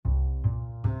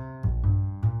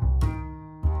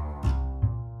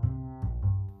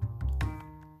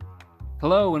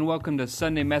Hello and welcome to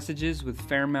Sunday Messages with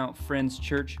Fairmount Friends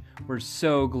Church. We're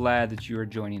so glad that you are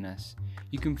joining us.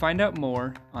 You can find out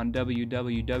more on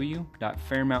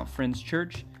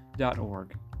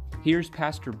www.fairmountfriendschurch.org. Here's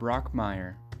Pastor Brock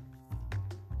Meyer.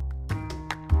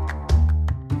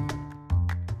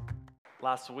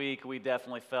 Last week, we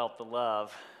definitely felt the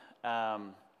love. I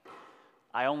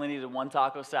only needed one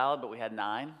taco salad, but we had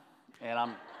 9, and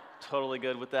I'm totally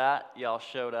good with that. Y'all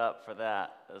showed up for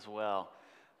that as well.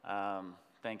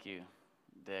 Thank you,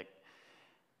 Dick.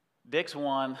 Dick's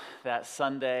one that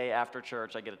Sunday after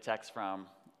church I get a text from,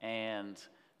 and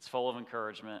it's full of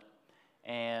encouragement.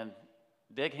 And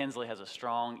Dick Hensley has a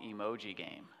strong emoji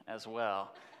game as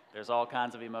well. There's all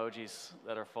kinds of emojis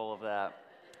that are full of that,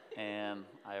 and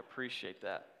I appreciate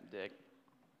that, Dick.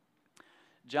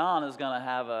 John is going to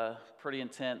have a pretty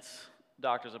intense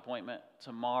doctor's appointment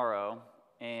tomorrow,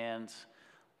 and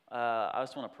I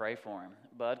just want to pray for him.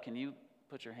 Bud, can you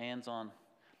put your hands on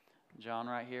John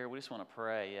right here? We just want to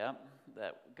pray,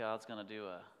 that God's going to do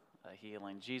a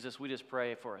healing. Jesus, we just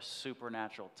pray for a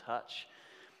supernatural touch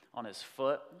on his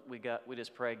foot. We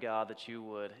just pray, God, that you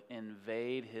would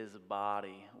invade his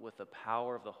body with the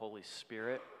power of the Holy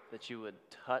Spirit, that you would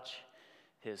touch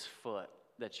his foot,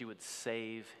 that you would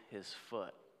save his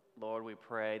foot. Lord, we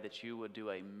pray that you would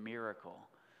do a miracle.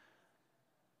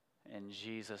 In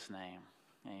Jesus' name,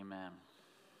 amen.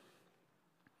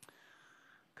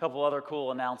 A couple other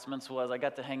cool announcements was I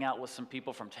got to hang out with some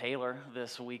people from Taylor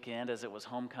this weekend as it was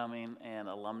homecoming and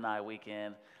alumni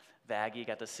weekend. Vaggie,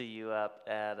 got to see you up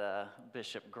at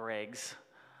Bishop Gregg's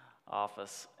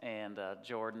office. And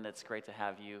Jordan, it's great to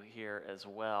have you here as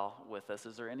well with us.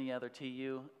 Is there any other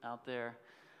TU out there?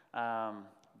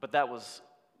 But it was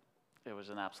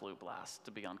an absolute blast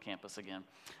to be on campus again.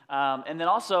 And then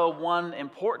also one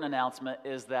important announcement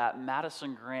is that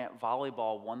Madison Grant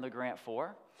Volleyball won the Grant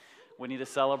 4. We need to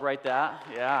celebrate that.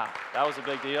 Yeah, that was a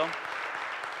big deal.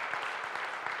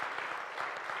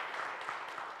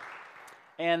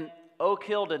 And Oak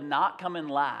Hill did not come in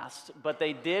last, but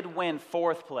they did win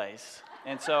 4th place.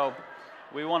 And so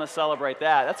we want to celebrate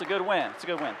that. That's a good win. It's a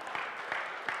good win.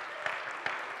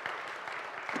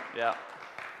 Yeah.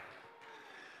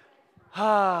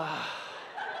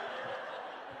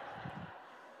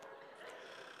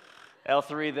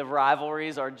 L3, the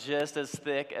rivalries are just as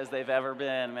thick as they've ever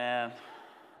been, man.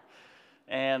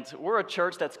 And we're a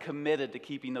church that's committed to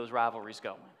keeping those rivalries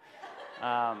going.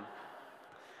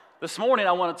 This morning,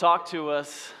 I want to talk to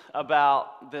us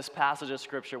about this passage of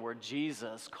Scripture where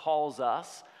Jesus calls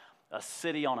us a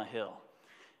city on a hill.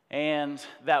 And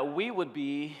that we would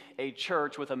be a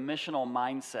church with a missional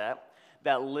mindset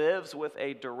that lives with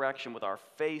a direction, with our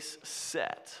face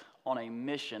set on a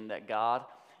mission that God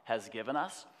has given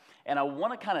us. And I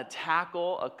want to kind of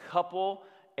tackle a couple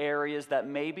areas that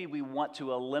maybe we want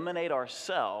to eliminate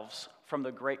ourselves from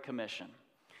the Great Commission.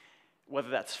 Whether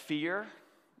that's fear,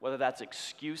 whether that's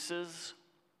excuses,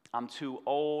 I'm too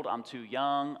old, I'm too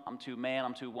young, I'm too man,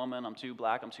 I'm too woman, I'm too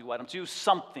black, I'm too white, I'm too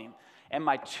something. And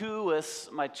my two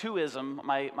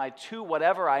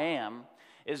whatever I am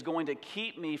is going to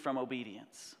keep me from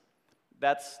obedience.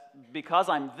 That's because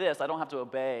I'm this, I don't have to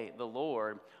obey the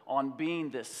Lord on being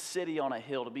this city on a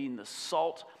hill, to being the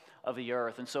salt of the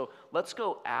earth. And so let's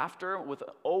go after with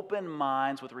open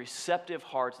minds, with receptive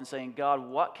hearts, and saying, God,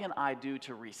 what can I do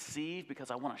to receive? Because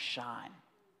I want to shine.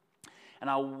 And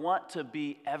I want to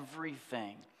be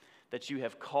everything that you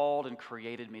have called and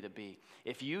created me to be.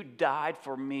 If you died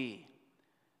for me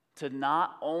to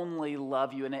not only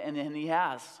love you, and he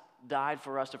has died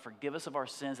for us to forgive us of our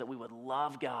sins, that we would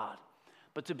love God,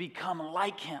 but to become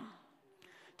like him,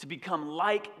 to become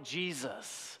like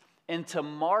Jesus, and to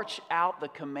march out the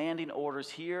commanding orders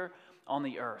here on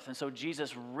the earth. And so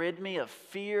Jesus rid me of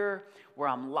fear where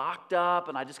I'm locked up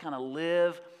and I just kind of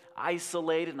live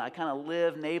isolated and I kind of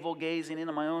live navel-gazing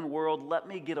into my own world. Let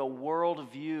me get a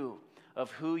world view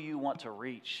of who you want to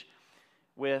reach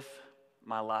with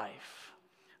my life.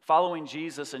 Following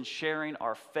Jesus and sharing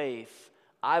our faith,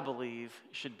 I believe,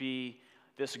 should be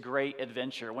this great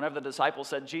adventure. Whenever the disciples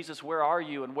said, Jesus, where are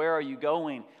you and where are you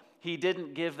going? He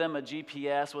didn't give them a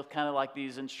GPS with kind of like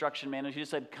these instruction manuals. He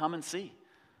just said, come and see.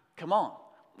 Come on,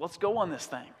 let's go on this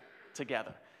thing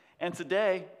together. And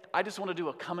today, I just want to do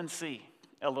a come and see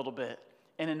a little bit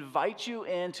and invite you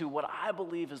into what I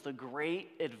believe is the great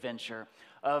adventure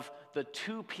of the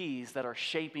 2 P's that are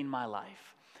shaping my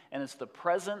life. And it's the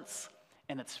presence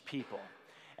and it's people.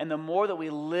 And the more that we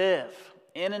live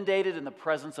inundated in the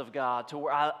presence of God to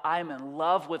where I am in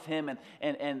love with him and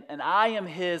I am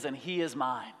his and he is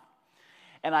mine.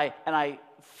 And I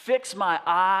fix my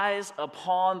eyes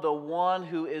upon the one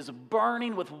who is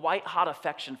burning with white-hot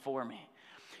affection for me.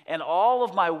 And all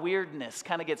of my weirdness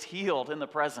kind of gets healed in the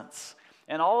presence.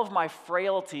 And all of my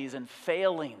frailties and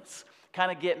failings kind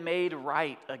of get made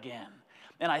right again.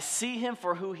 And I see him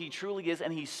for who he truly is,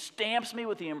 and he stamps me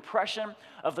with the impression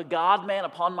of the God-man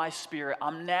upon my spirit.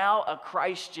 I'm now a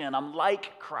Christian. I'm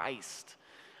like Christ.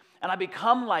 And I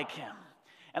become like him.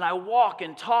 And I walk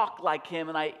and talk like him,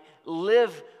 and I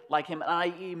live like him, and I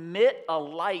emit a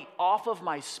light off of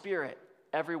my spirit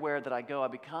everywhere that I go. I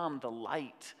become the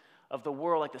light of the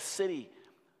world, like the city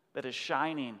that is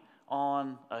shining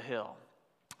on a hill.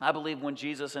 I believe when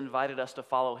Jesus invited us to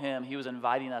follow him, he was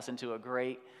inviting us into a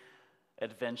great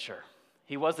adventure.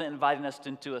 He wasn't inviting us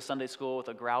into a Sunday school with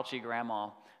a grouchy grandma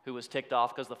who was ticked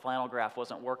off because the flannel graph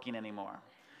wasn't working anymore.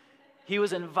 He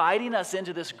was inviting us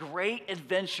into this great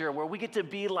adventure where we get to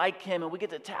be like him, and we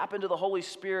get to tap into the Holy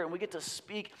Spirit, and we get to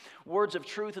speak words of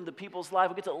truth into people's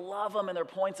lives. We get to love them in their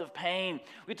points of pain.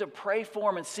 We get to pray for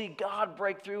them and see God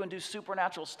break through and do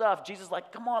supernatural stuff. Jesus is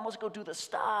like, come on, let's go do the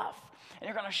stuff. And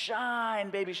you're going to shine,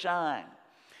 baby, shine.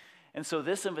 And so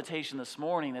this invitation this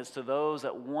morning is to those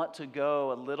that want to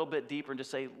go a little bit deeper and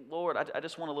just say, Lord, I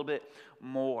just want a little bit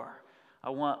more.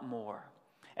 I want more.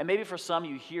 And maybe for some,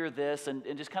 you hear this and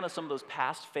just kind of some of those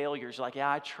past failures. You're like, yeah,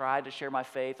 I tried to share my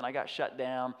faith and I got shut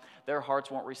down. Their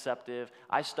hearts weren't receptive.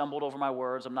 I stumbled over my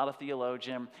words. I'm not a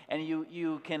theologian. And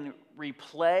you can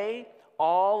replay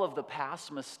all of the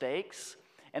past mistakes.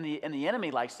 And the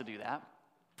enemy likes to do that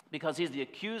because he's the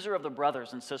accuser of the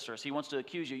brothers and sisters. He wants to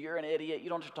accuse you. You're an idiot. You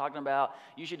don't know what you're talking about.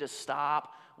 You should just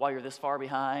stop while you're this far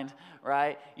behind,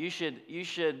 right? You should.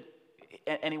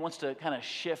 And he wants to kind of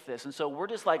shift this. And so we're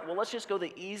just like, well, let's just go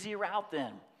the easy route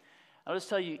then. I'll just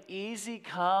tell you, easy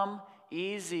come,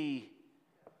 easy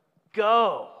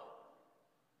go.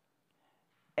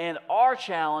 And our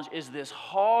challenge is this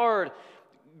hard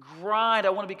grind. I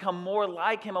want to become more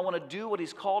like him. I want to do what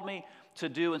he's called me to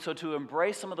do. And so to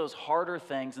embrace some of those harder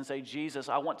things and say, Jesus,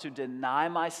 I want to deny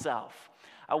myself.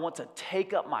 I want to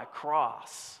take up my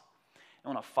cross. I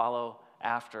want to follow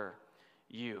after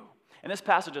you. In this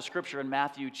passage of Scripture in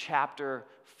Matthew chapter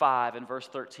 5 and verse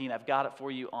 13, I've got it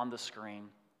for you on the screen.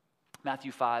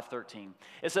 Matthew 5:13.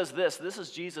 It says this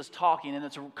is Jesus talking, and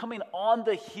it's coming on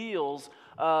the heels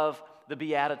of the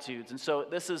Beatitudes. And so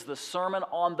this is the Sermon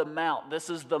on the Mount. This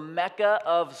is the Mecca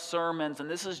of sermons, and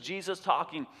this is Jesus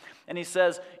talking. And he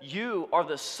says, you are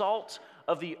the salt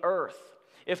of the earth.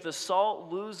 If the salt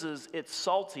loses its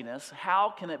saltiness, how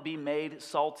can it be made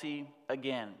salty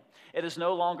again? It is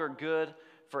no longer good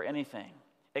for anything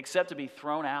except to be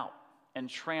thrown out and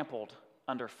trampled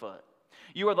underfoot.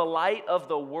 You are the light of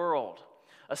the world.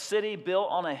 A city built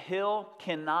on a hill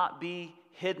cannot be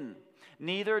hidden.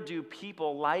 Neither do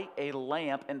people light a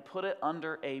lamp and put it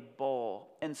under a bowl.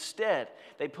 Instead,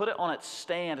 they put it on its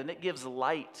stand, and it gives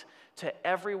light to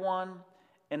everyone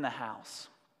in the house.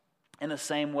 In the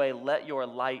same way, let your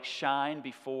light shine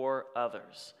before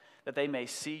others, that they may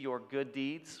see your good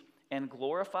deeds and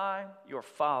glorify your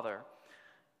Father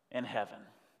in heaven.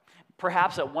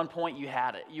 Perhaps at one point you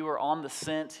had it. You were on the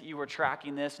scent, you were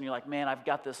tracking this, and you're like, man, I've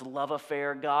got this love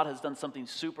affair. God has done something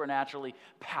supernaturally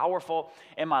powerful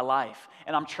in my life.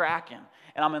 And I'm tracking,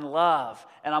 and I'm in love,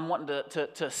 and I'm wanting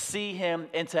to see him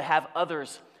and to have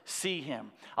others see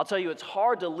him. I'll tell you, it's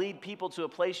hard to lead people to a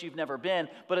place you've never been,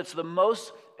 but it's the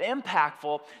most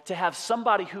impactful to have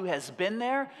somebody who has been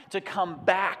there to come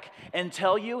back and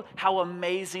tell you how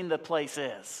amazing the place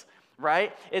is.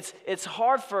 Right? It's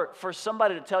hard for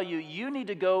somebody to tell you, you need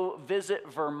to go visit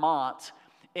Vermont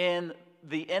in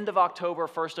the end of October,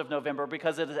 1st of November,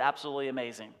 because it is absolutely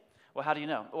amazing. Well, how do you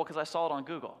know? Well, because I saw it on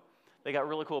Google. They got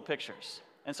really cool pictures.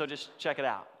 And so just check it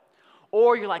out.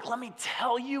 Or you're like, let me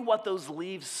tell you what those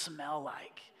leaves smell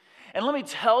like. And let me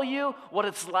tell you what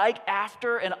it's like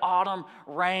after an autumn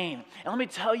rain. And let me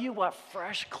tell you what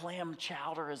fresh clam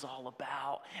chowder is all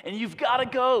about. And you've got to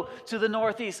go to the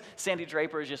Northeast. Sandy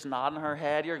Draper is just nodding her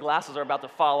head. Your glasses are about to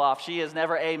fall off. She has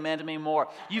never amened me more.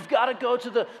 You've got to go to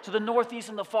the Northeast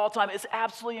in the fall time. It's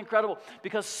absolutely incredible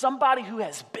because somebody who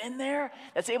has been there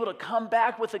that's able to come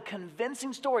back with a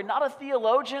convincing story, not a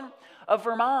theologian of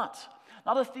Vermont,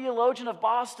 not a theologian of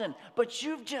Boston, but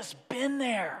you've just been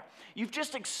there. You've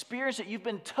just experienced it. You've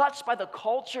been touched by the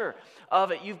culture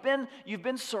of it. You've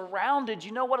been surrounded.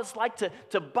 You know what it's like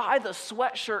to buy the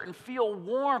sweatshirt and feel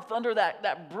warmth under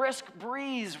that brisk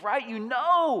breeze, right? You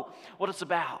know what it's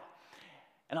about.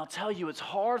 And I'll tell you, it's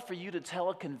hard for you to tell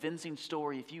a convincing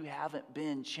story if you haven't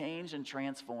been changed and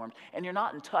transformed, and you're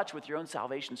not in touch with your own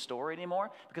salvation story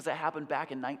anymore because it happened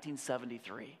back in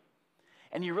 1973.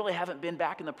 And you really haven't been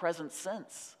back in the present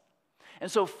since. And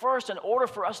so first, in order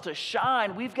for us to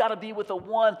shine, we've got to be with the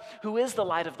one who is the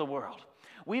light of the world.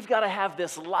 We've got to have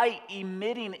this light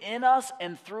emitting in us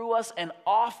and through us and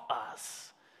off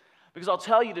us. Because I'll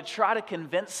tell you, to try to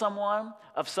convince someone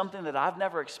of something that I've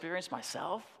never experienced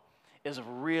myself it's a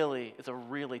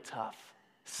really tough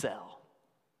sell.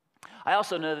 I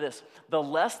also know this, the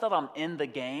less that I'm in the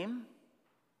game,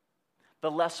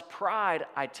 the less pride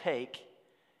I take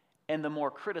and the more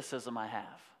criticism I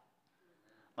have.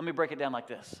 Let me break it down like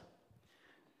this.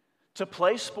 To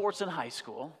play sports in high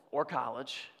school or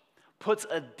college puts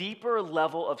a deeper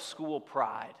level of school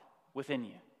pride within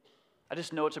you. I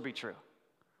just know it to be true.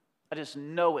 I just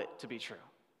know it to be true.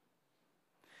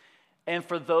 And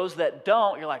for those that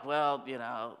don't, you're like, well,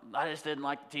 I just didn't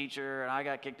like the teacher, and I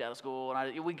got kicked out of school,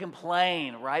 and we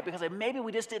complain, right? Because maybe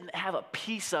we just didn't have a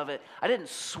piece of it. I didn't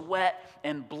sweat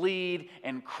and bleed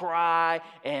and cry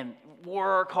and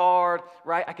work hard,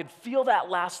 right? I could feel that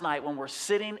last night when we're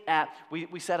sitting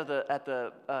we sat at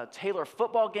the Taylor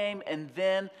football game and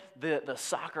then the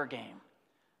soccer game.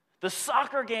 The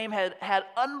soccer game had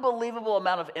unbelievable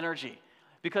amount of energy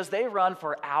because they run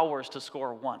for hours to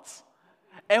score once.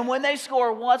 And when they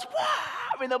score once,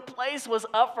 the place was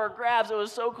up for grabs. It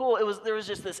was so cool. There was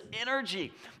just this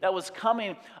energy that was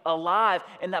coming alive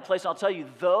in that place. And I'll tell you,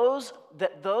 those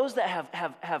that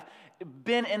have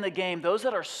been in the game, those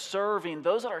that are serving,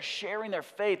 those that are sharing their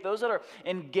faith, those that are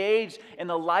engaged in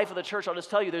the life of the church, I'll just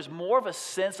tell you, there's more of a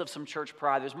sense of some church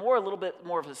pride. There's a little bit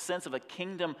more of a sense of a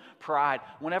kingdom pride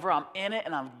whenever I'm in it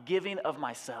and I'm giving of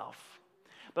myself.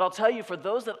 But I'll tell you, for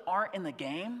those that aren't in the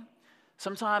game,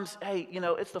 sometimes, hey,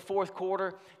 it's the fourth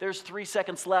quarter, there's 3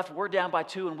 seconds left, we're down by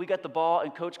 2, and we got the ball,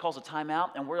 and coach calls a timeout,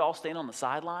 and we're all standing on the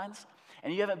sidelines,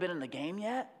 and you haven't been in the game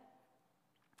yet,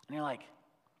 and you're like,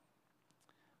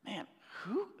 man,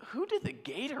 who did the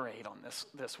Gatorade on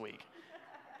this week?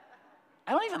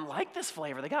 I don't even like this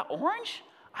flavor. They got orange?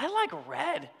 I like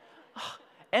red.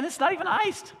 And it's not even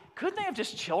iced. Couldn't they have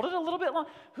just chilled it a little bit long?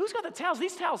 Who's got the towels?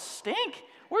 These towels stink.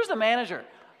 Where's the manager?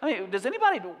 Does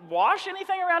anybody wash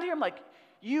anything around here? I'm like,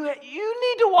 you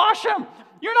need to wash them.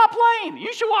 You're not playing.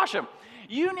 You should wash them.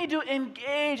 You need to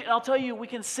engage. And I'll tell you, we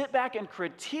can sit back and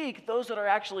critique those that are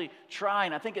actually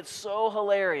trying. I think it's so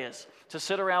hilarious to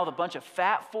sit around with a bunch of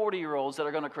fat 40-year-olds that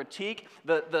are going to critique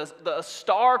the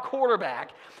star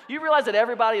quarterback. You realize that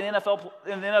everybody in the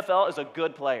NFL is a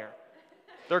good player.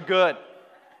 They're good.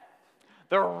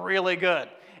 They're really good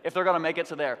if they're going to make it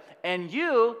to there. And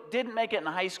you didn't make it in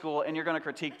high school, and you're going to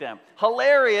critique them.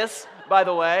 Hilarious, by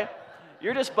the way.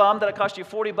 You're just bummed that it cost you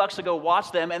 $40 to go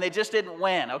watch them, and they just didn't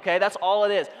win, okay? That's all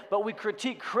it is. But we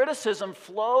critique. Criticism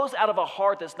flows out of a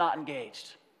heart that's not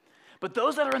engaged. But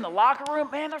those that are in the locker room,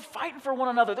 man, they're fighting for one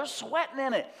another. They're sweating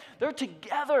in it. They're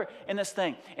together in this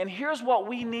thing. And here's what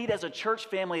we need as a church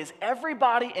family is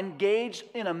everybody engaged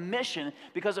in a mission,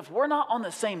 because if we're not on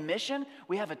the same mission,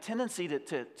 we have a tendency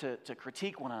to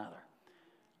critique one another.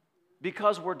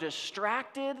 Because we're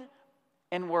distracted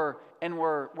and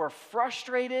we're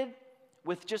frustrated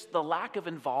with just the lack of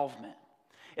involvement.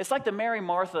 It's like the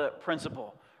Mary-Martha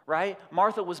principle. Right?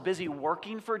 Martha was busy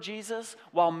working for Jesus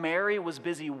while Mary was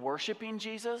busy worshiping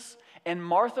Jesus, and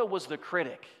Martha was the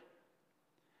critic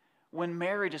when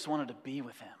Mary just wanted to be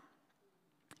with him.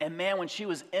 And man, when she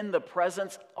was in the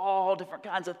presence, all different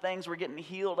kinds of things were getting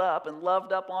healed up and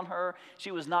loved up on her.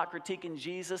 She was not critiquing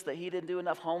Jesus that he didn't do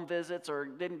enough home visits or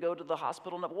didn't go to the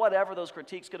hospital enough, whatever those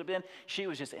critiques could have been. She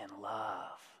was just in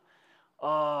love.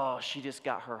 Oh, she just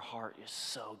got her heart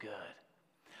just so good.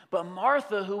 But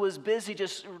Martha, who was busy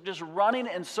just running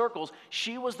in circles,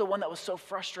 she was the one that was so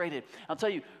frustrated. I'll tell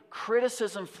you,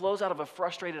 criticism flows out of a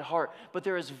frustrated heart, but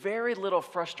there is very little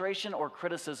frustration or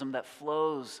criticism that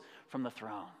flows from the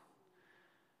throne.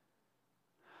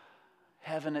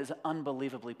 Heaven is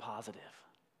unbelievably positive.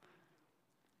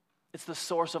 It's the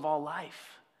source of all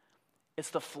life. It's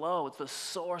the flow. It's the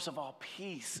source of all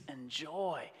peace and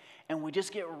joy. And we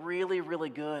just get really, really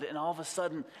good. And all of a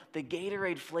sudden, the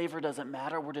Gatorade flavor doesn't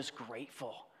matter. We're just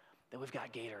grateful that we've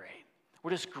got Gatorade.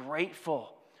 We're just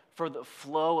grateful for the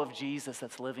flow of Jesus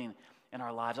that's living in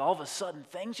our lives. All of a sudden,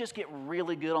 things just get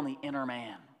really good on the inner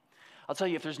man. I'll tell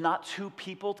you, if there's not two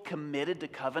people committed to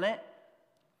covenant,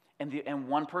 and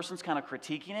one person's kind of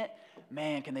critiquing it,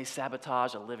 man, can they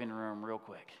sabotage a living room real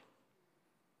quick.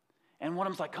 And one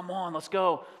of them's like, come on, let's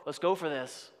go for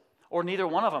this. Or neither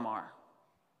one of them are.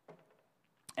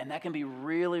 And that can be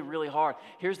really, really hard.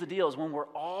 Here's the deal, is when we're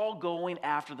all going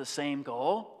after the same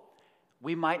goal,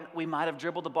 we might have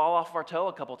dribbled the ball off of our toe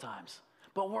a couple times,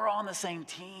 but we're on the same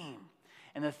team.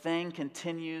 And the thing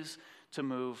continues to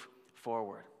move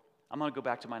forward. I'm going to go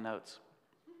back to my notes.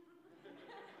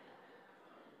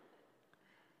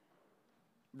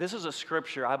 This is a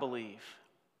scripture, I believe,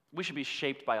 We should be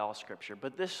shaped by all Scripture,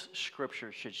 but this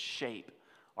Scripture should shape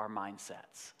our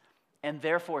mindsets and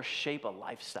therefore shape a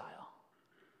lifestyle.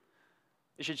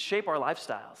 It should shape our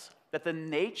lifestyles. That the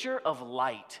nature of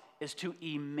light is to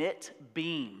emit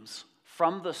beams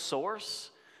from the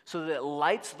source so that it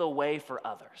lights the way for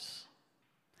others.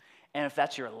 And if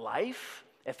that's your life,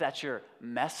 if that's your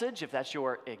message, if that's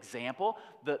your example,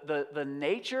 the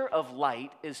nature of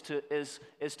light is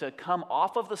to come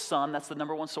off of the sun. That's the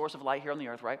number one source of light here on the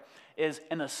earth, right?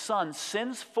 And the sun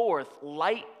sends forth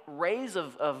light, rays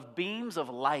of beams of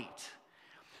light.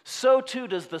 So too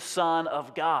does the Son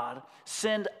of God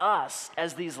send us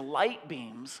as these light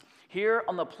beams here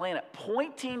on the planet,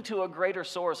 pointing to a greater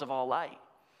source of all light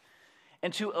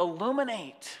and to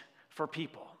illuminate for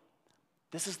people.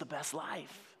 This is the best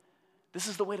life. This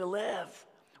is the way to live.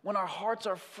 When our hearts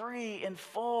are free and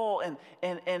full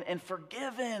and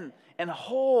forgiven and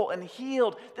whole and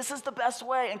healed, this is the best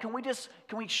way. And can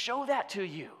we show that to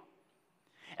you?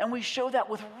 And we show that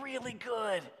with really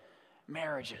good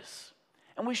marriages.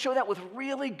 And we show that with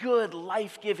really good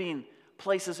life-giving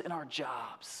places in our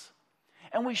jobs.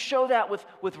 And we show that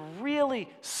with really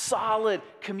solid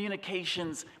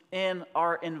communications in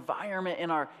our environment, in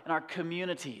our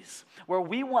communities, where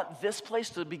we want this place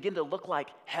to begin to look like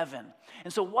heaven.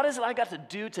 And so what is it I got to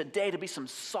do today to be some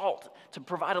salt, to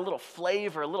provide a little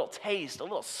flavor, a little taste, a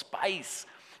little spice,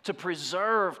 to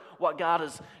preserve what God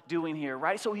is doing here,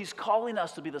 right? So he's calling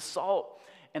us to be the salt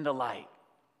and the light.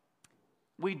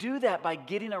 We do that by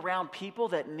getting around people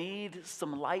that need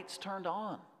some lights turned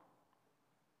on.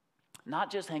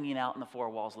 Not just hanging out in the four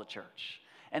walls of the church,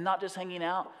 and not just hanging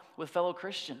out with fellow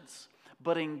Christians,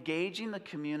 but engaging the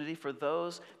community for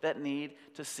those that need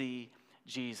to see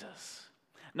Jesus.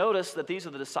 Notice that these are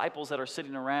the disciples that are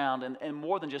sitting around, and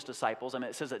more than just disciples. I mean,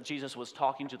 it says that Jesus was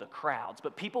talking to the crowds,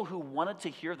 but people who wanted to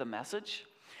hear the message.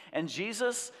 And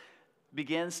Jesus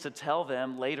begins to tell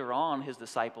them later on, his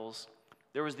disciples,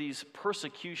 there was these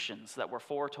persecutions that were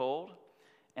foretold,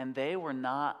 and they were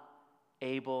not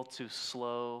able to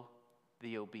slow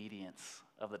the obedience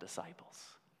of the disciples.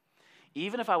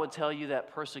 Even if I would tell you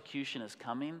that persecution is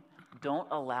coming, don't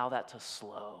allow that to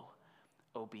slow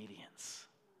obedience.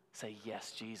 Say,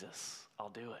 yes, Jesus, I'll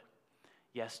do it.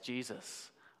 Yes,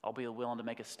 Jesus, I'll be willing to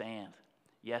make a stand.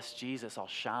 Yes, Jesus, I'll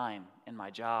shine in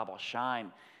my job. I'll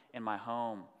shine in my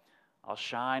home. I'll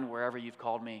shine wherever you've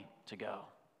called me to go.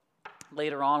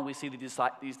 Later on, we see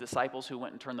these disciples who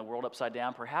went and turned the world upside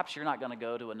down. Perhaps you're not going to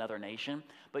go to another nation,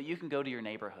 but you can go to your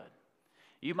neighborhood.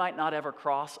 You might not ever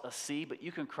cross a sea, but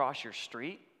you can cross your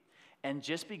street and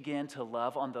just begin to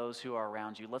love on those who are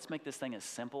around you. Let's make this thing as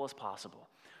simple as possible.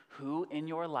 Who in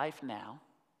your life now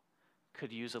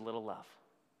could use a little love?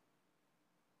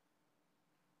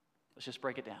 Let's just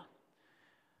break it down.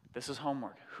 This is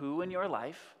homework. Who in your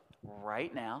life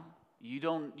right now, you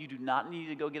do not need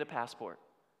to go get a passport.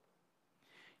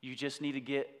 You just need to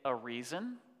get a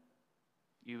reason.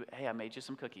 Hey, I made you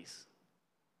some cookies.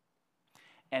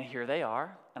 And here they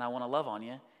are, and I want to love on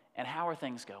you. And how are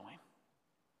things going?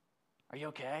 Are you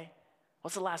okay?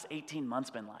 What's the last 18 months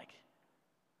been like?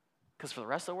 Because for the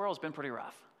rest of the world, it's been pretty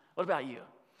rough. What about you?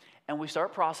 And we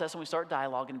start processing, we start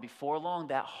dialoguing, and before long,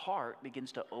 that heart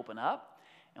begins to open up,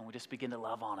 and we just begin to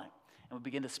love on it. And we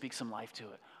begin to speak some life to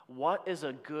it. What is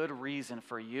a good reason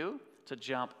for you to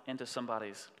jump into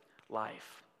somebody's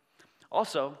life?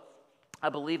 Also, I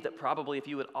believe that probably if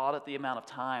you would audit the amount of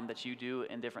time that you do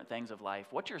in different things of life,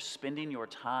 what you're spending your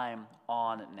time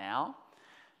on now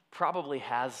probably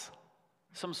has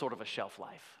some sort of a shelf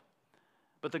life.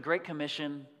 But the Great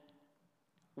Commission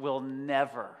will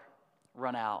never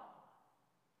run out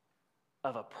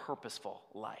of a purposeful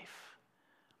life.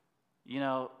 You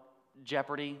know,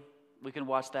 Jeopardy, we can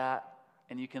watch that,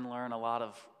 and you can learn a lot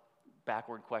of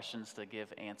backward questions to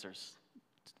give answers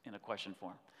in a question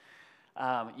form.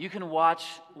 You can watch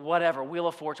whatever, Wheel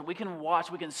of Fortune. We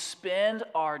can spend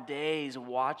our days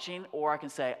watching, or I can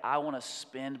say, I want to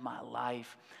spend my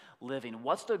life living.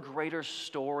 What's the greater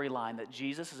storyline that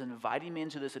Jesus is inviting me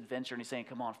into this adventure, and he's saying,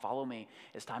 come on, follow me.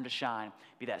 It's time to shine.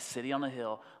 Be that city on the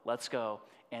hill. Let's go.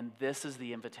 And this is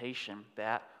the invitation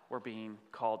that we're being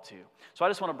called to. So I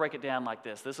just want to break it down like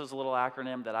this. This is a little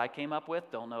acronym that I came up with.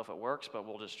 Don't know if it works, but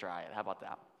we'll just try it. How about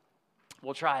that?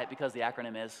 We'll try it because the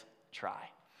acronym is TRY.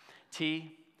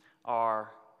 T-R-Y.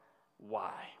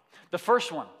 The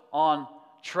first one on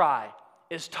try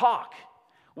is talk.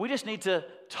 We just need to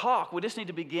talk. We just need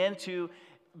to begin to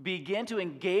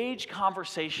engage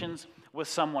conversations with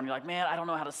someone. You're like, man, I don't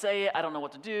know how to say it. I don't know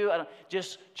what to do.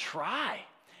 Just try.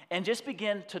 and just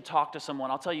begin to talk to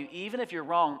someone. I'll tell you, even if you're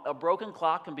wrong, a broken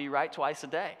clock can be right twice a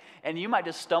day. And you might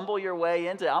just stumble your way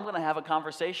into, I'm going to have a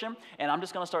conversation, and I'm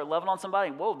just going to start loving on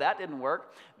somebody. Whoa, that didn't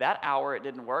work. That hour, it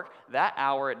didn't work. That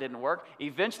hour, it didn't work.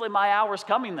 Eventually, my hour's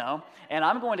coming, though, and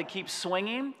I'm going to keep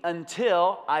swinging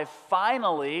until I'm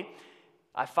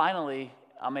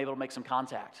able to make some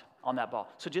contact on that ball.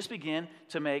 So just begin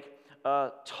to make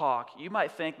talk. You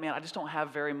might think, man, I just don't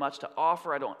have very much to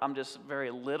offer. I'm just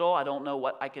very little. I don't know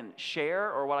what I can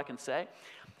share or what I can say.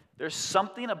 There's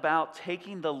something about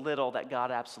taking the little that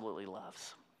God absolutely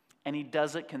loves. And he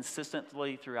does it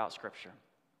consistently throughout Scripture.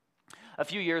 A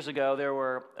few years ago, there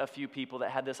were a few people that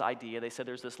had this idea. They said,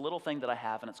 there's this little thing that I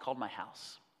have, and it's called my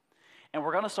house. And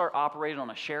we're going to start operating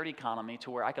on a shared economy to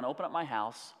where I can open up my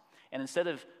house, and instead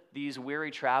of these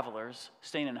weary travelers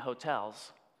staying in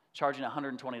hotels, charging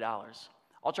 $120.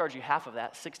 I'll charge you half of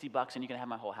that, $60, and you can have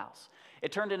my whole house.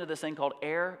 It turned into this thing called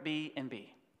Airbnb.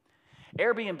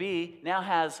 Airbnb now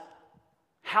has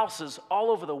houses all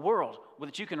over the world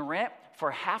that you can rent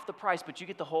for half the price, but you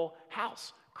get the whole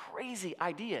house. Crazy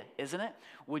idea, isn't it?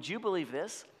 Would you believe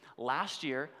this? Last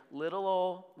year, little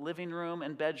old living room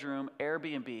and bedroom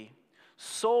Airbnb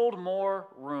sold more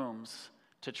rooms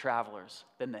to travelers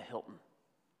than the Hilton.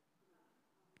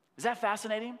 Is that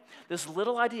fascinating? This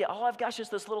little idea, all I've got is just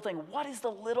this little thing. What is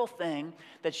the little thing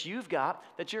that you've got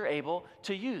that you're able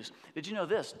to use? Did you know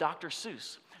this? Dr.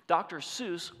 Seuss. Dr.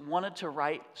 Seuss wanted to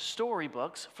write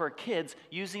storybooks for kids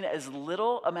using as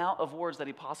little amount of words that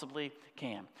he possibly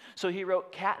can. So he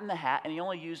wrote Cat in the Hat, and he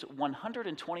only used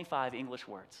 125 English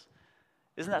words.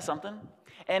 Isn't that something?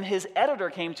 And his editor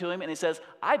came to him and he says,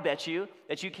 I bet you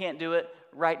that you can't do it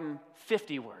writing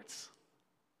 50 words.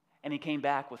 And he came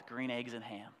back with Green Eggs and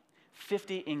Ham.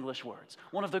 50 English words.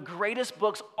 One of the greatest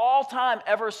books all time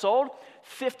ever sold,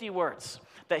 50 words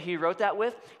that he wrote that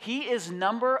with. He is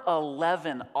number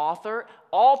 11 author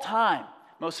all time,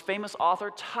 most famous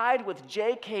author, tied with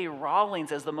J.K. Rowling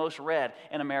as the most read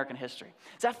in American history.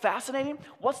 Is that fascinating?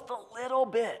 What's the little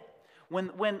bit?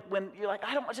 When you're like,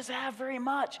 I don't just have very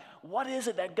much, what is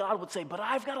it that God would say, but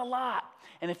I've got a lot.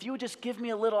 And if you would just give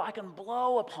me a little, I can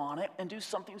blow upon it and do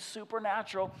something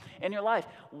supernatural in your life.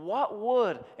 What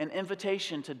would an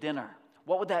invitation to dinner,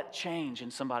 what would that change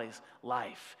in somebody's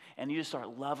life? And you just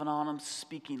start loving on them,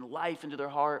 speaking life into their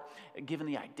heart, giving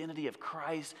the identity of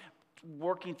Christ,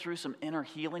 working through some inner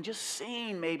healing, just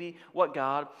seeing maybe what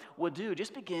God would do.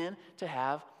 Just begin to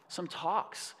have some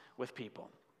talks with people.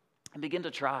 And begin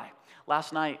to try.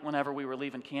 Last night, whenever we were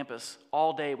leaving campus,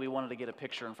 all day we wanted to get a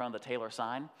picture in front of the Taylor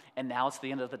sign, and now it's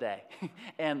the end of the day.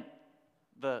 And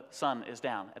the sun is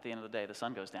down at the end of the day. The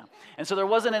sun goes down. And so there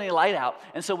wasn't any light out.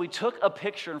 And so we took a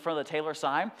picture in front of the Taylor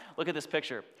sign. Look at this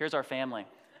picture. Here's our family.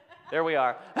 There we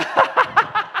are.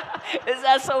 Is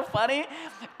that so funny?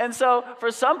 And so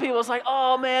for some people, it's like,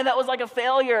 oh man, that was like a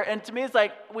failure. And to me, it's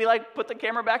like, we like put the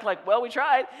camera back like, well, we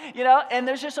tried, you know? And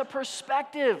there's just a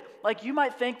perspective. Like you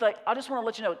might think like, I just want to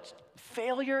let you know,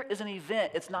 failure is an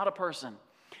event. It's not a person.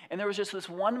 And there was just this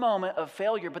one moment of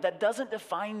failure, but that doesn't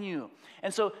define you.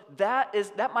 And so that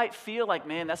might feel like,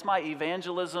 man, that's my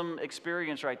evangelism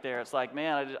experience right there. It's like,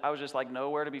 man, I was just like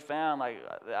nowhere to be found. Like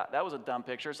that was a dumb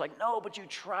picture. It's like, no, but you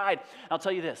tried. And I'll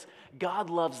tell you this, God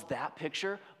loves that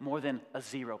picture more than a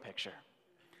zero picture.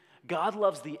 God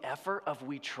loves the effort of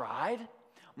we tried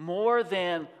more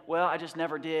than, well, I just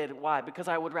never did. Why? Because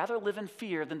I would rather live in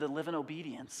fear than to live in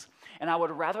obedience. And I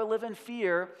would rather live in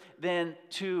fear than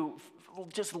to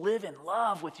just live in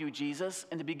love with you, Jesus,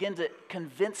 and to begin to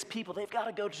convince people they've got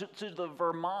to go to the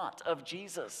Vermont of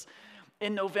Jesus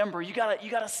in November. You got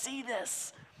to see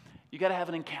this. You got to have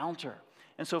an encounter.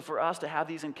 And so for us to have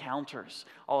these encounters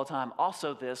all the time.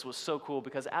 Also, this was so cool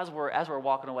because as we're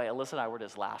walking away, Alyssa and I were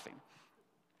just laughing.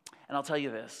 And I'll tell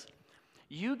you this.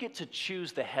 You get to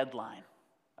choose the headline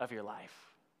of your life.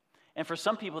 And for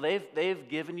some people, they've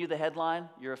given you the headline,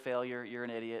 you're a failure, you're an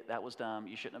idiot, that was dumb,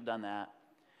 you shouldn't have done that.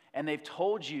 And they've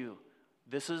told you,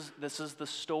 this is the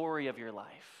story of your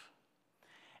life.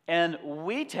 And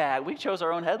we chose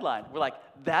our own headline. We're like,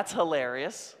 that's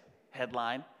hilarious,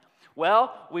 headline.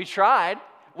 Well, we tried.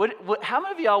 How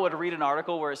many of y'all would read an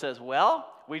article where it says, well,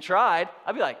 we tried?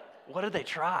 I'd be like, what did they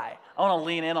try? I want to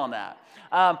lean in on that.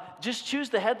 Just choose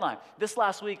the headline. This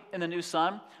last week in the New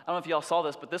Sun, I don't know if y'all saw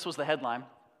this, but this was the headline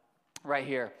right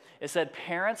here. It said,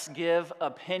 parents give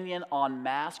opinion on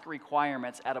mask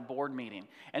requirements at a board meeting.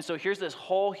 And so here's this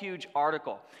whole huge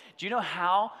article. Do you know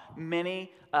how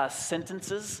many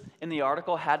sentences in the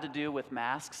article had to do with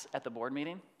masks at the board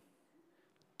meeting?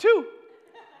 2.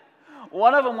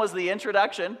 One of them was the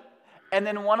introduction, and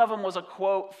then one of them was a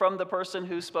quote from the person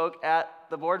who spoke at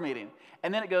the board meeting.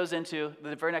 And then it goes into,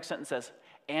 the very next sentence says,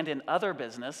 and in other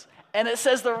business, and it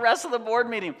says the rest of the board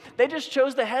meeting. They just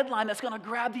chose the headline that's going to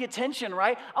grab the attention,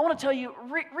 right? I want to tell you,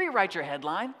 rewrite your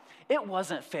headline. It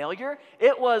wasn't failure.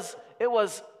 It was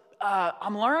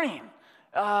I'm learning.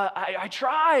 I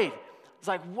tried. It's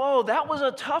like, whoa, that was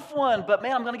a tough one, but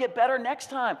man, I'm going to get better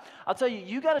next time. I'll tell you,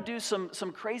 you got to do some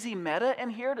crazy meta in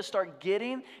here to start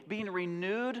being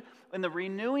renewed in the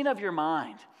renewing of your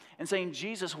mind and saying,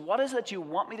 Jesus, what is it that you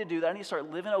want me to do that I need to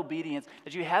start living obedience,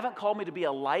 that you haven't called me to be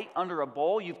a light under a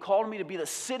bowl, you've called me to be the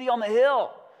city on the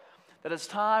hill, that it's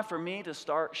time for me to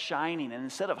start shining. And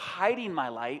instead of hiding my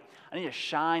light, I need to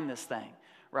shine this thing,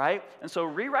 right? And so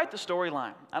rewrite the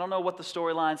storyline. I don't know what the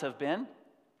storylines have been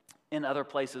in other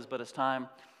places, but it's time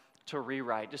to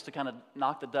rewrite, just to kind of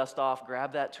knock the dust off,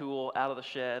 grab that tool out of the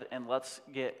shed, and let's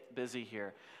get busy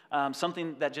here.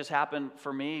 Something that just happened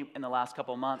for me in the last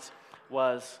couple of months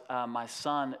was my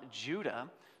son, Judah,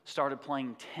 started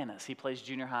playing tennis. He plays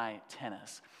junior high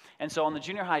tennis. And so on the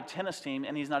junior high tennis team,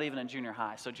 and he's not even in junior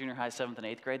high, so junior high 7th and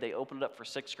 8th grade, they opened it up for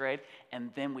 6th grade,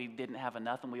 and then we didn't have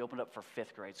enough, and we opened it up for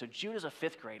 5th grade. So Judah's a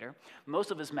 5th grader.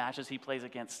 Most of his matches he plays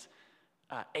against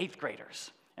 8th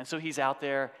graders. And so he's out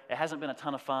there. It hasn't been a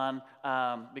ton of fun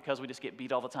because we just get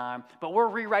beat all the time. But we're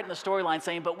rewriting the storyline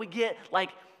saying, but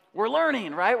we're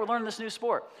learning, right? We're learning this new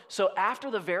sport. So after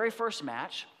the very first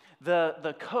match,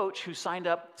 the coach who signed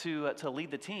up to lead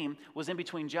the team was in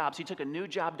between jobs. He took a new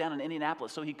job down in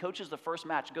Indianapolis. So he coaches the first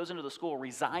match, goes into the school,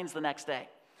 resigns the next day.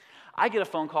 I get a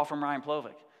phone call from Ryan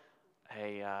Plovic.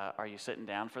 Hey, are you sitting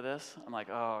down for this? I'm like,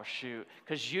 oh, shoot.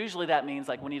 Because usually that means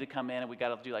like we need to come in and we got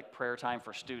to do like prayer time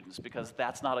for students, because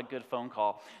that's not a good phone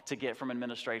call to get from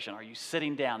administration. Are you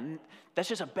sitting down? That's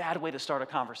just a bad way to start a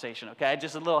conversation, okay?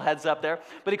 Just a little heads up there.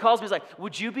 But he calls me, he's like,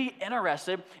 would you be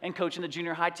interested in coaching the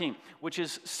junior high team? Which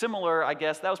is similar, I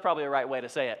guess. That was probably the right way to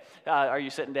say it. Are you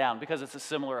sitting down? Because it's a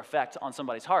similar effect on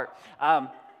somebody's heart. Do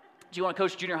you want to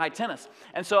coach junior high tennis?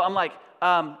 And so I'm like,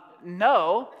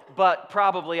 no, but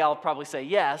I'll probably say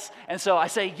yes. And so I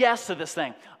say yes to this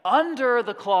thing under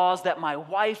the clause that my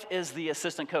wife is the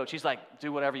assistant coach. He's like,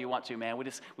 do whatever you want to, man. We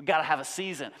got to have a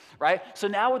season, right? So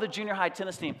now we're the junior high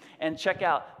tennis team. And check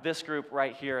out this group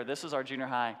right here. This is our junior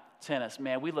high tennis.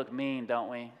 Man, we look mean,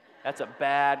 don't we? That's a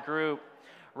bad group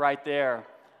right there.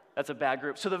 That's a bad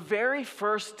group. So the very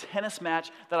first tennis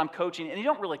match that I'm coaching, and you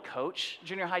don't really coach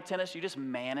junior high tennis, you just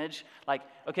manage. Like,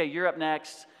 okay, you're up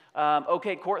next.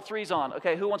 Okay, court 3's on.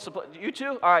 Okay, who wants to play? You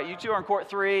two? All right, you two are on court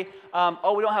 3.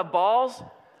 Oh, we don't have balls?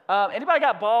 Anybody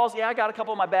got balls? Yeah, I got a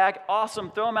couple in my bag.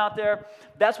 Awesome, throw them out there.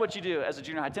 That's what you do as a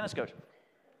junior high tennis coach.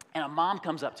 And a mom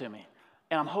comes up to me,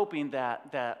 and I'm hoping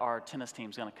that our tennis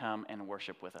team's going to come and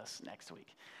worship with us next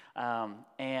week.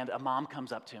 And a mom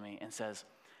comes up to me and says,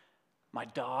 my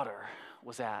daughter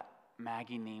was at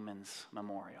Maggie Neiman's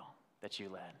memorial that you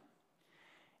led.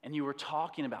 And you were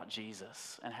talking about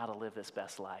Jesus and how to live this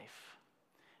best life.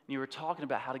 And you were talking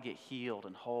about how to get healed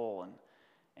and whole,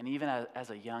 and even as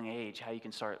a young age, how you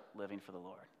can start living for the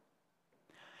Lord.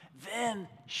 Then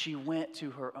she went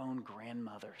to her own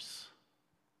grandmother's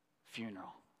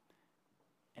funeral,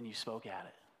 and you spoke at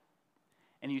it.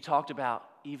 And you talked about,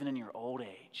 even in your old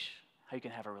age, how you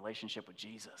can have a relationship with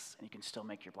Jesus, and you can still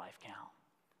make your life count.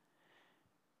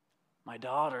 My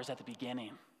daughter's at the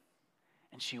beginning,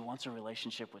 and she wants a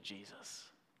relationship with Jesus.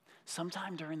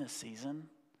 Sometime during this season,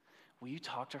 will you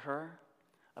talk to her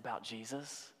about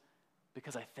Jesus?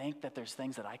 Because I think that there's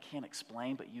things that I can't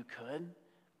explain, but you could,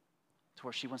 to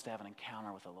where she wants to have an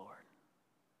encounter with the Lord.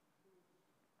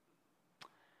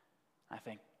 I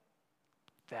think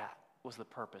that was the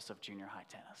purpose of junior high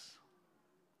tennis.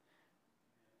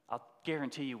 I'll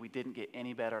guarantee you we didn't get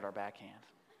any better at our backhand.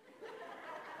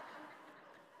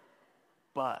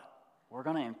 But we're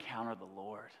going to encounter the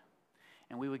Lord.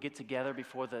 And we would get together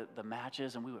before the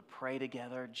matches, and we would pray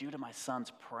together. Judah, my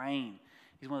son's praying.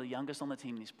 He's one of the youngest on the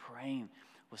team, and he's praying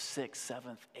with 6th,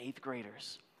 7th, 8th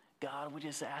graders. God, we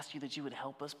just ask you that you would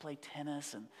help us play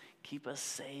tennis and keep us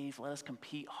safe. Let us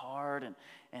compete hard,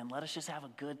 and let us just have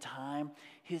a good time.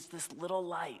 He's this little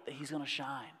light that he's going to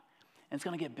shine. And it's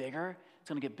going to get bigger. It's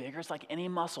going to get bigger. It's like any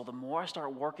muscle. The more I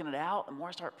start working it out, the more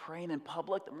I start praying in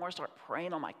public, the more I start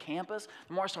praying on my campus,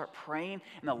 the more I start praying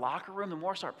in the locker room, the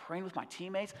more I start praying with my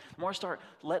teammates, the more I start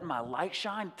letting my light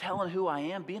shine, telling who I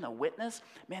am, being a witness,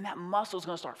 man, that muscle is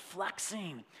going to start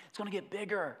flexing. It's going to get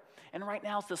bigger. And right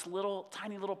now it's this little,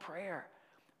 tiny little prayer.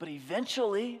 But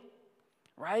eventually,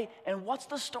 right? And what's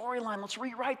the storyline? Let's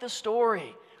rewrite the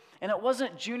story. And it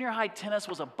wasn't junior high tennis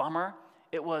was a bummer.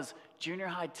 It was junior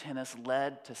high tennis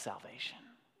led to salvation.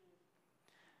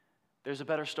 There's a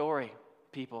better story,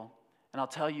 people. And I'll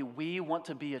tell you, we want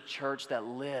to be a church that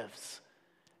lives.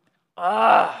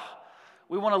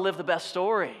 We want to live the best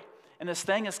story. And this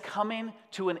thing is coming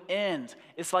to an end.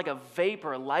 It's like a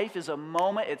vapor. Life is a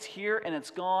moment. It's here and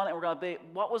it's gone. And we're going to be,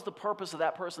 what was the purpose of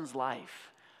that person's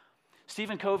life?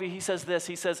 Stephen Covey, he says this.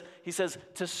 He says,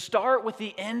 to start with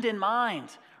the end in mind,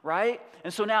 right?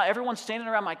 And so now everyone's standing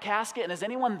around my casket, and is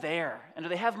anyone there? And do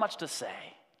they have much to say?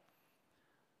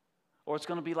 Or it's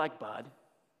going to be like Bud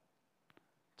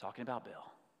talking about Bill.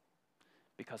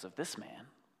 Because of this man,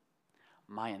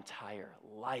 my entire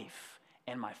life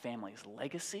and my family's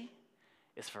legacy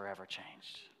is forever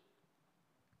changed.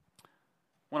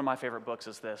 One of my favorite books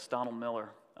is this, Donald Miller,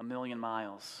 A Million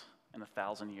Miles in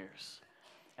 1,000 Years.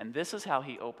 And this is how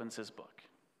he opens his book.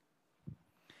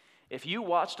 If you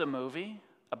watched a movie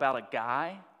about a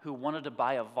guy who wanted to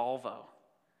buy a Volvo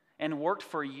and worked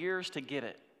for years to get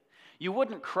it, you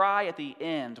wouldn't cry at the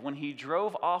end when he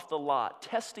drove off the lot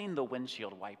testing the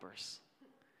windshield wipers.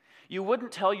 You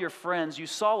wouldn't tell your friends you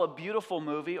saw a beautiful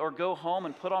movie or go home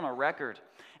and put on a record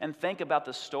and think about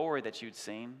the story that you'd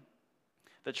seen.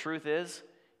 The truth is,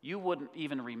 you wouldn't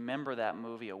even remember that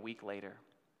movie a week later,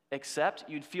 except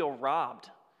you'd feel robbed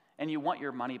and you want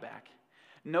your money back.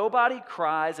 Nobody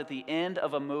cries at the end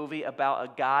of a movie about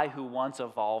a guy who wants a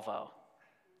Volvo.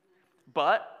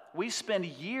 But we spend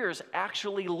years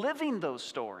actually living those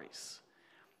stories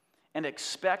and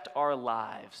expect our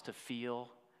lives to feel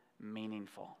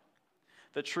meaningful.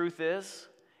 The truth is,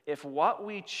 if what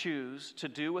we choose to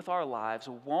do with our lives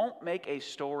won't make a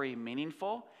story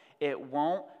meaningful, it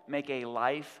won't make a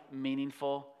life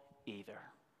meaningful either.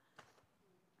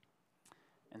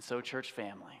 And so, church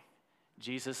family,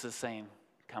 Jesus is saying,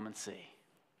 come and see.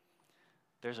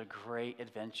 There's a great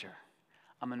adventure.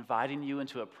 I'm inviting you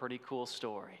into a pretty cool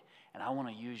story, and I want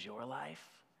to use your life,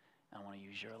 and I want to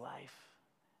use your life,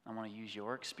 and I want to use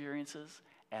your experiences,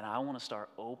 and I want to start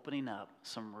opening up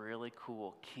some really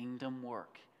cool kingdom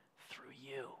work through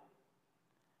you.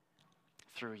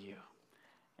 Through you.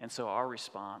 And so our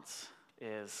response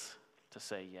is to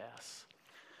say yes.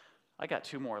 I got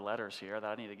 2 more letters here that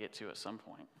I need to get to at some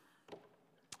point.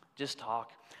 Just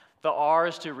talk. The R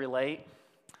is to relate.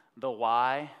 The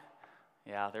Y,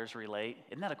 yeah, there's relate.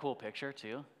 Isn't that a cool picture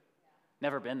too?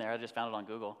 Never been there. I just found it on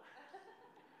Google.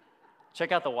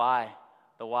 Check out the Y.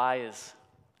 The Y is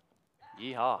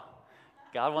yeehaw.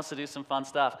 God wants to do some fun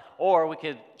stuff. Or we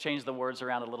could change the words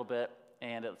around a little bit,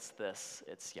 and it's this.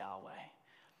 It's Yahweh.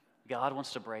 God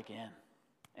wants to break in,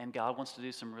 and God wants to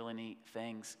do some really neat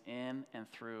things in and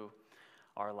through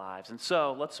our lives. And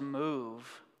so let's move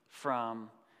from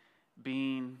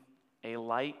being a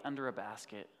light under a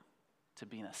basket to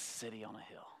being a city on a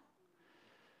hill.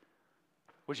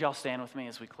 Would y'all stand with me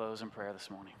as we close in prayer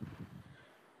this morning?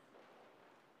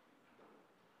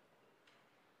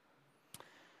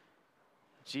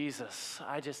 Jesus,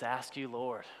 I just ask you,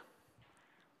 Lord,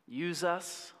 use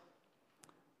us.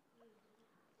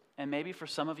 And maybe for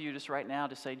some of you just right now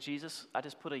to say, Jesus, I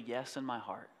just put a yes in my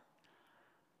heart.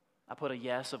 I put a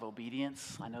yes of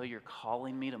obedience. I know you're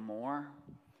calling me to more.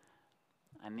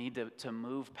 I need to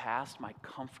move past my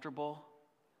comfortable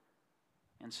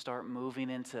and start moving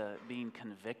into being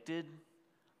convicted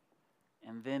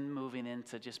and then moving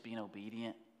into just being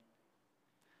obedient,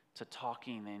 to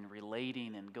talking and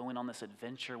relating and going on this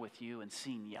adventure with you and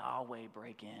seeing Yahweh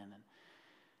break in.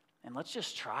 And let's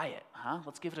just try it, huh?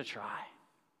 Let's give it a try.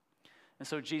 And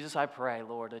so, Jesus, I pray,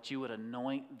 Lord, that you would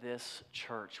anoint this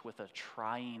church with a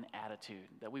trying attitude,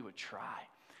 that we would try.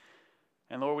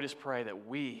 And Lord, we just pray that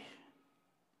we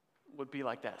would be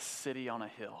like that city on a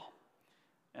hill,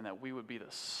 and that we would be the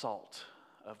salt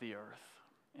of the earth.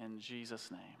 In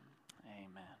Jesus' name,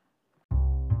 amen.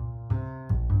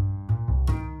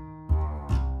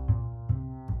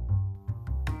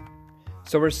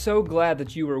 So we're so glad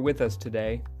that you were with us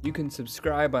today. You can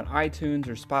subscribe on iTunes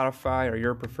or Spotify or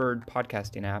your preferred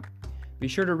podcasting app. Be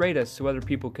sure to rate us so other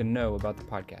people can know about the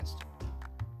podcast.